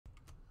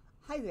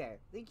Hi there,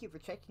 thank you for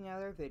checking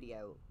out our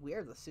video. We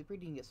are the Super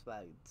Dingus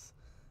Buds,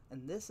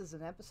 and this is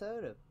an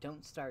episode of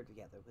Don't Starve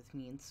Together with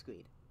me and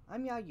Squeed.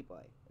 I'm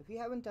Yoggyboi. If you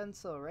haven't done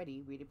so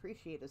already, we'd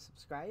appreciate a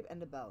subscribe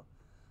and a bell.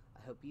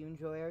 I hope you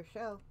enjoy our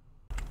show.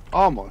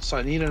 Almost.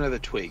 I need another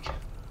twig.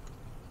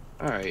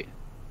 Alright.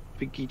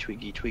 Twiggy,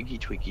 twiggy, twiggy,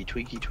 twiggy,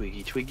 twiggy,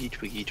 twiggy, twiggy,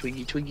 twiggy,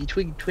 twiggy, twiggy,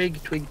 twig,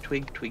 twig, twig,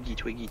 twig, twiggy,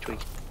 twiggy, twig.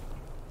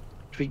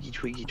 Twiggy,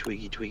 twiggy,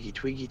 twiggy, twiggy,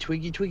 twiggy,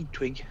 twiggy, twig,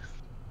 twig.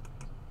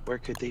 Where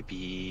could they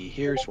be?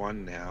 Here's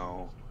one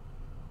now.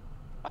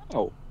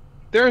 Oh.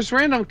 There's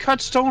random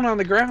cut stone on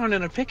the ground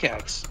and a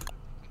pickaxe.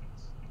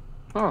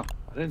 Huh.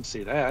 I didn't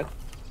see that.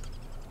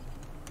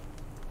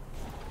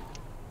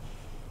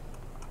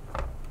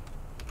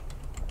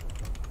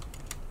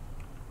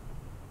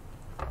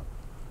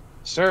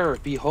 Sir,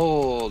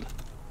 behold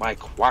my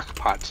quack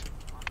pot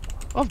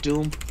of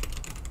doom.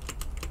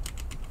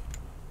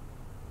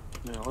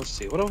 Now, let's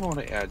see. What do I want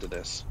to add to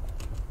this?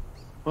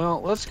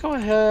 Well, let's go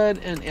ahead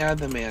and add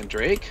the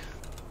mandrake.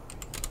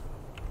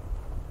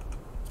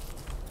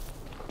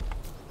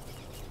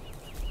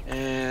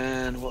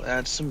 And we'll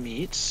add some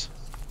meats.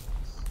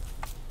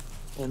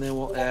 And then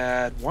we'll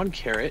add 1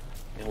 carrot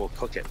and we'll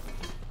cook it.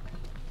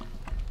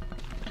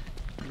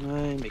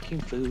 I'm making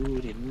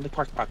food in the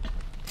quack pot.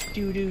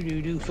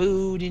 Do,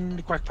 food in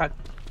the quack pot.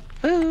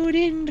 Food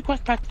in the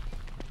quack pot.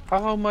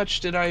 How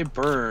much did I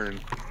burn?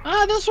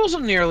 Ah, this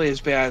wasn't nearly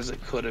as bad as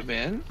it could have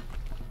been.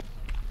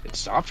 It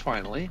stopped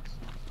finally.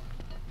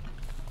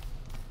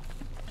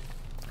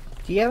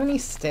 Do you have any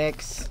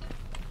sticks?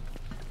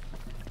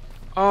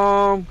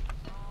 I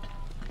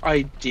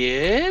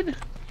did.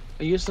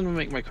 I used them to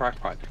make my crock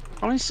pot.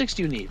 How many sticks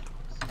do you need?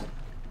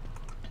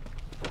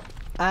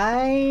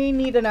 I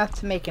need enough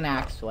to make an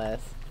axe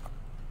with.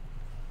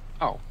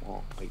 Oh,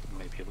 well, I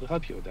might be able to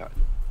help you with that.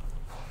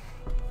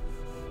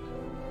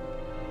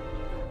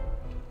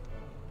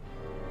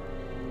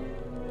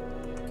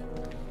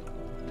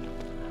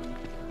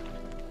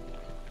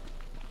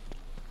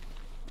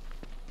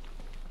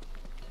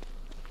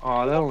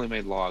 Oh, that only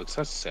made logs.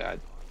 That's sad.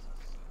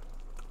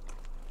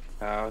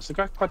 How's the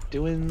crock pot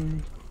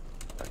doing?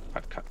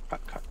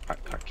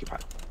 Crocky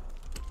pot.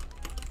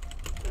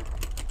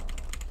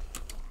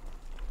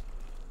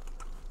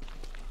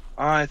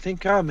 I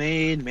think I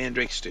made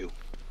mandrake stew.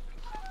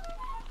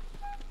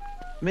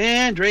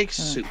 Mandrake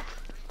soup.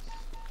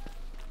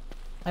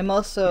 I'm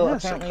also,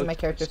 Yes, apparently my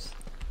character's...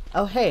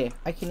 Oh hey,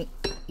 I can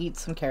eat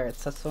some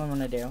carrots. That's what I'm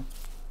gonna do.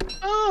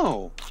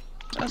 Oh,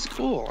 that's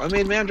cool. I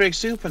made mandrake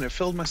soup and it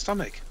filled my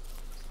stomach.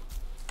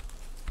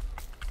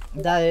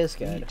 That is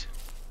good. Neat.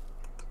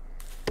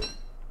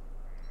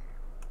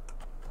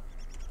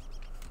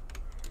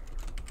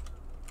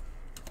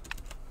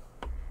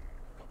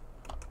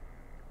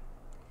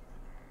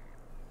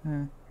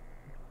 Hmm.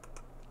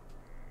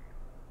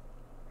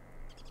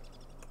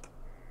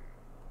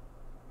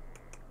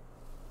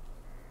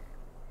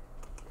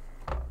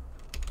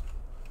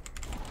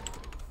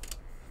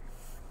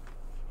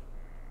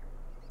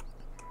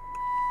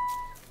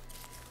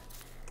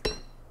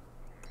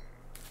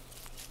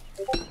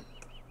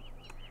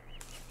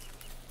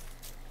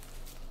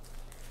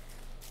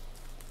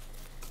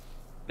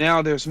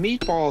 Now there's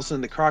meatballs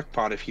in the crock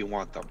pot if you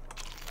want them.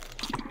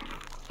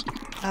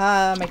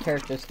 My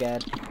character's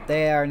good.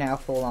 They are now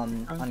full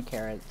on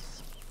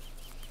carrots.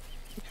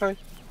 Okay.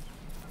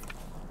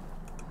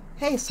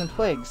 Hey, some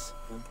twigs.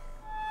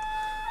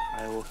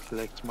 I will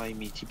collect my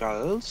meaty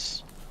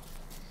balls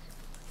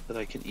that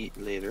I can eat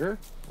later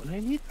when I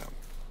need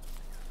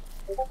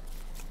them.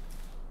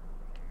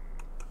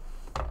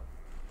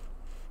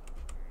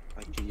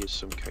 I can use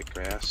some cut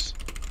grass.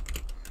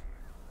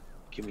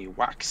 Give me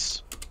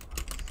wax.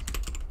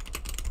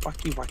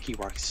 Wacky wacky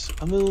wax.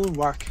 A moon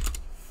rock.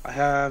 I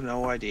have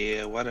no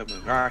idea what a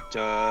moon rock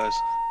does,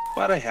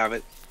 but I have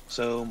it.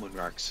 So moon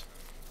rocks.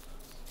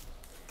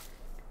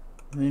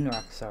 Moon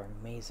rocks are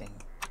amazing.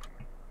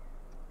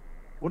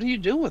 What do you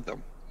do with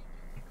them?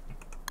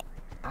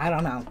 I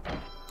don't know.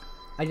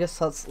 I just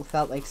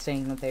felt like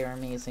saying that they were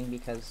amazing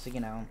because, you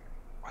know.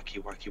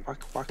 Wacky wacky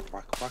wack wack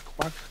wack wack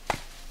wack.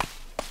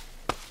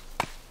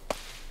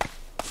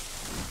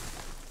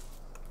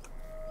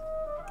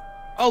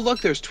 Oh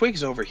look, there's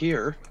twigs over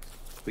here.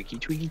 Twiggy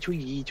twiggy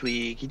twiggy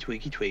twiggy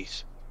twiggy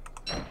twigs.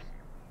 And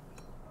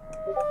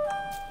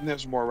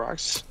there's more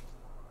rocks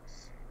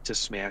to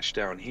smash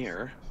down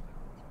here.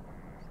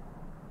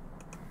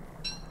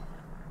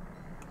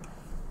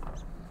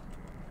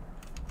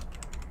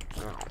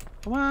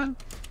 Come on,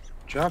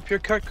 drop your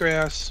cut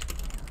grass.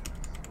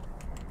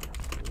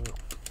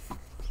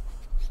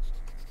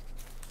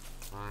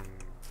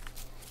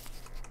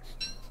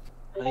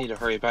 I need to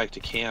hurry back to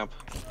camp.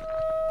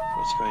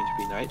 It's going to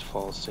be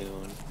nightfall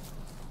soon.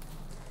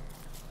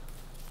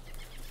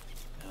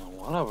 Now,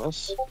 one of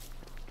us.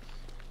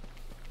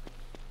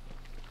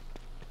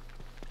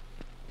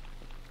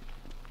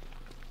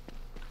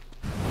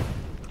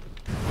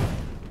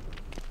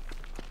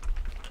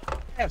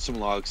 I have some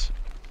logs.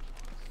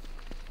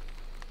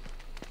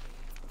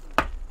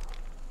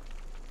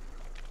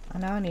 I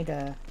now need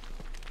to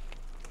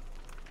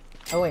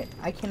Oh wait,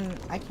 I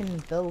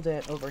can build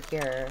it over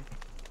here.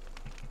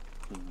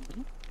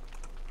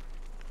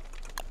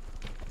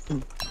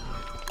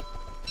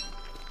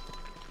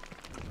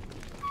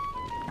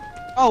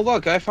 Oh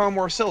look, I found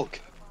more silk.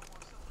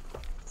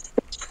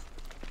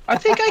 I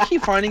think I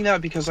keep finding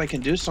that because I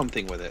can do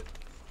something with it.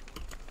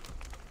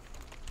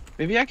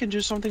 Maybe I can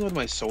do something with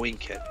my sewing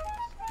kit.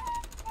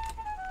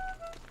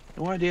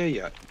 No idea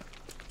yet.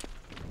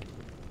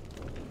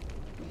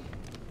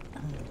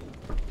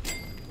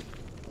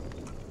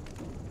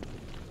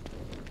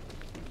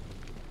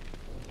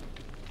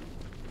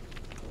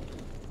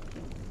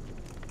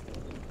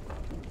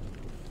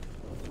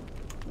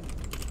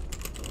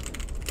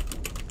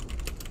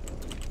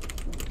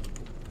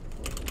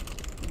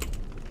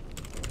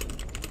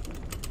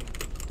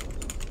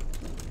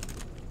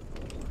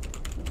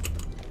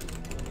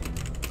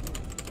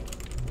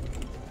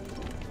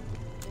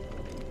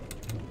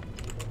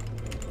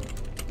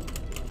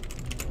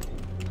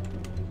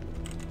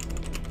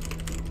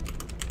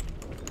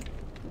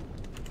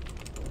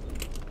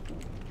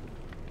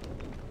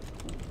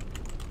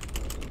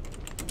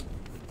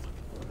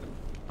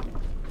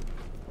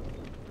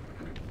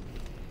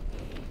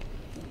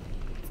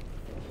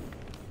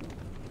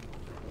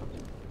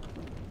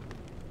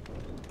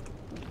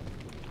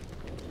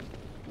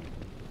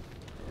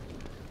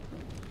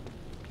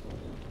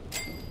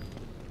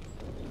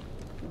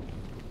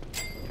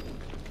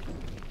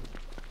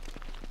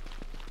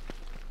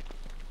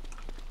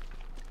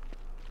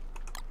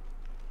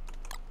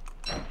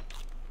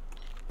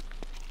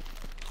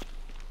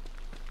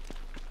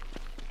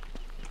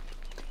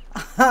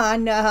 Ah,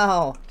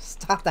 no!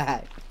 Stop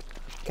that.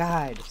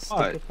 God,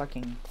 stupid What?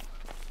 fucking...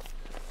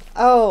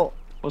 Oh,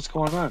 What's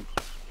going on?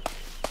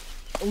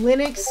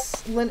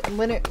 Linux,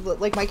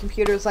 like my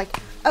computer is like,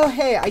 oh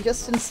hey, I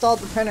just installed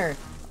the printer.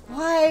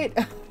 What?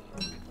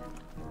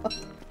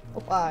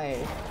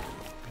 Why?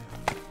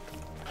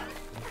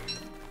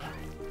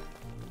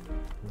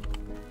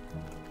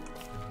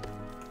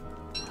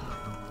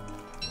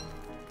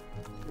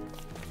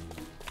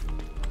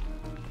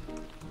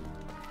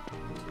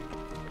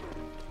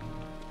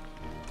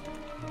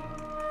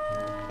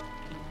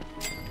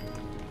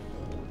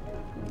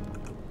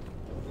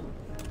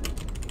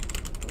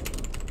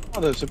 Oh,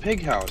 there's a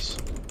pig house.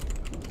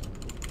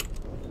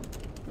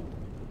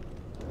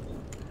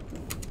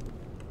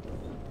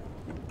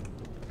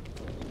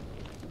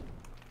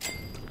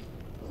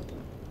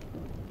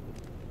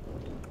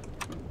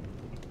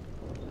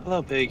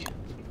 Hello, pig.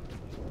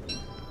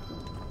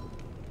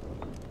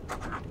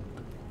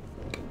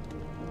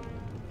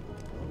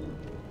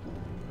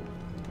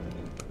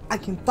 I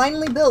can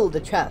finally build a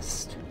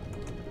chest.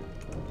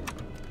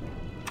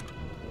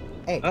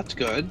 Hey. That's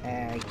good.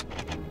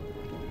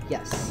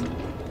 Yes.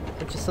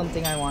 Which is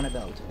something I want to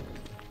build.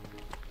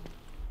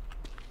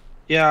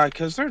 Yeah,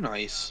 because they're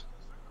nice.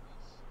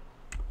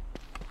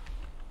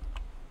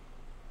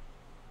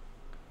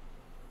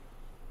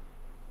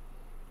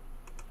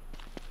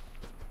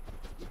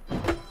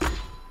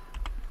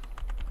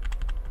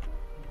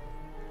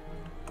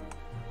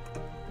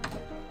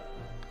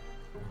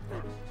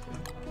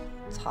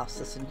 Toss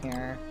this in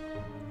here.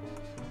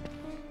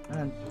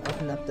 I'm gonna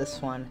open up this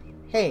one.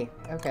 Hey,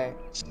 okay.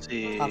 Let's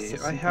see. Toss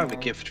this I in have a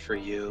here. gift for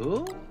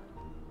you.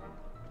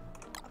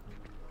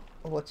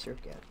 What's your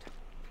gift?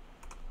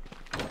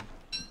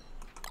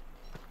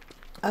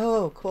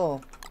 Oh,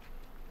 cool.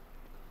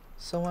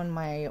 So when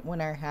my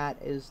winter hat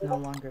is no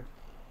longer...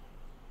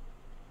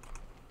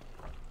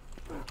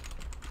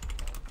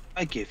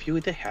 I give you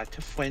the hat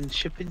of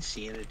friendship and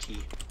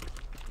sanity.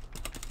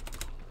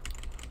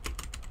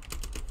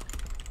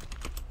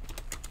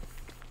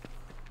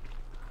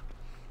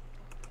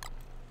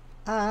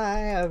 I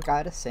have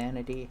got a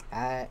sanity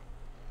hat.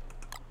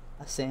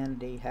 A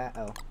sanity hat.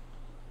 Oh.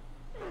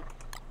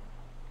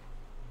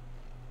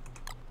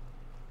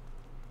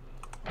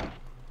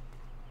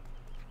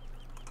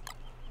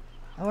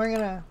 And we're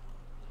gonna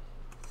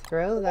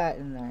throw that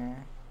in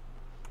there.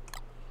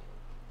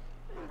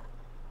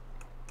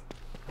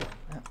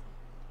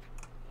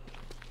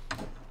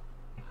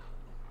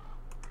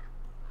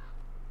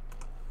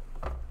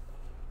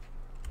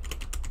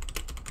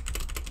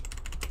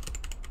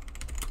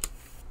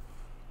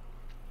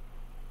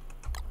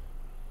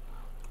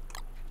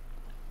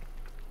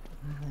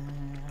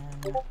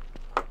 Oh.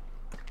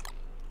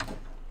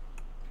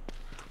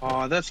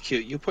 Oh, that's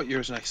cute. You put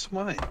yours next to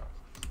mine.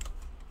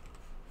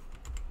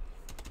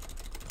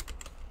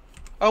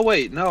 Oh,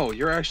 wait, no,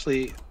 you're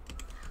actually...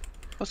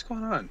 What's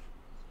going on?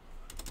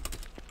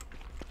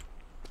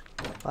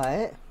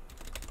 What?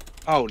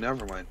 Oh,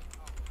 never mind.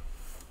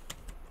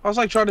 I was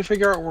like trying to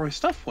figure out where my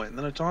stuff went, and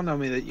then it dawned on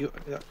me that you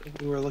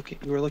were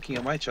looking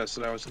at my chest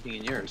and I was looking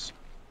in yours.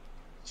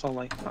 So I'm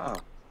like, oh,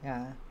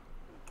 Yeah.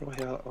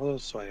 what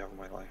else do I have in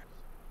my life?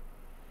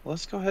 Well,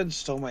 let's go ahead and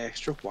stow my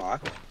extra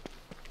block.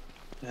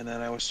 And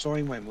then I was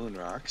storing my moon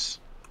rocks.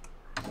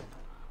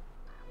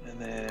 And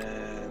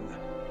then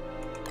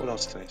what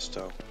else can I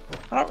stow?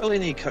 I don't really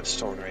need cut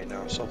stone right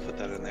now, so I'll put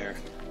that in there.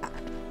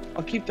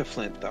 I'll keep the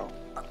flint though.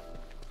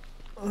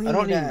 I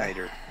don't need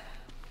niter.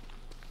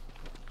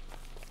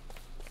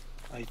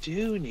 I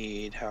do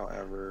need,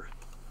 however,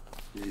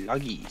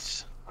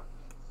 luggies.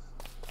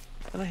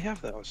 And I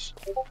have those.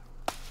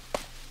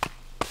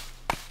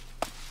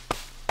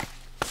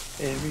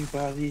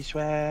 Everybody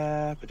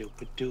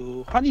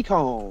swap-a-doo-ba-doo.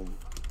 Honeycomb!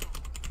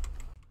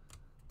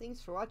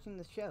 Thanks for watching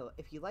the show.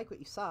 If you like what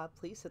you saw,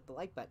 please hit the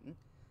like button.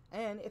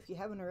 And if you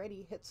haven't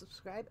already, hit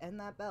subscribe and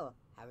that bell.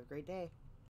 Have a great day.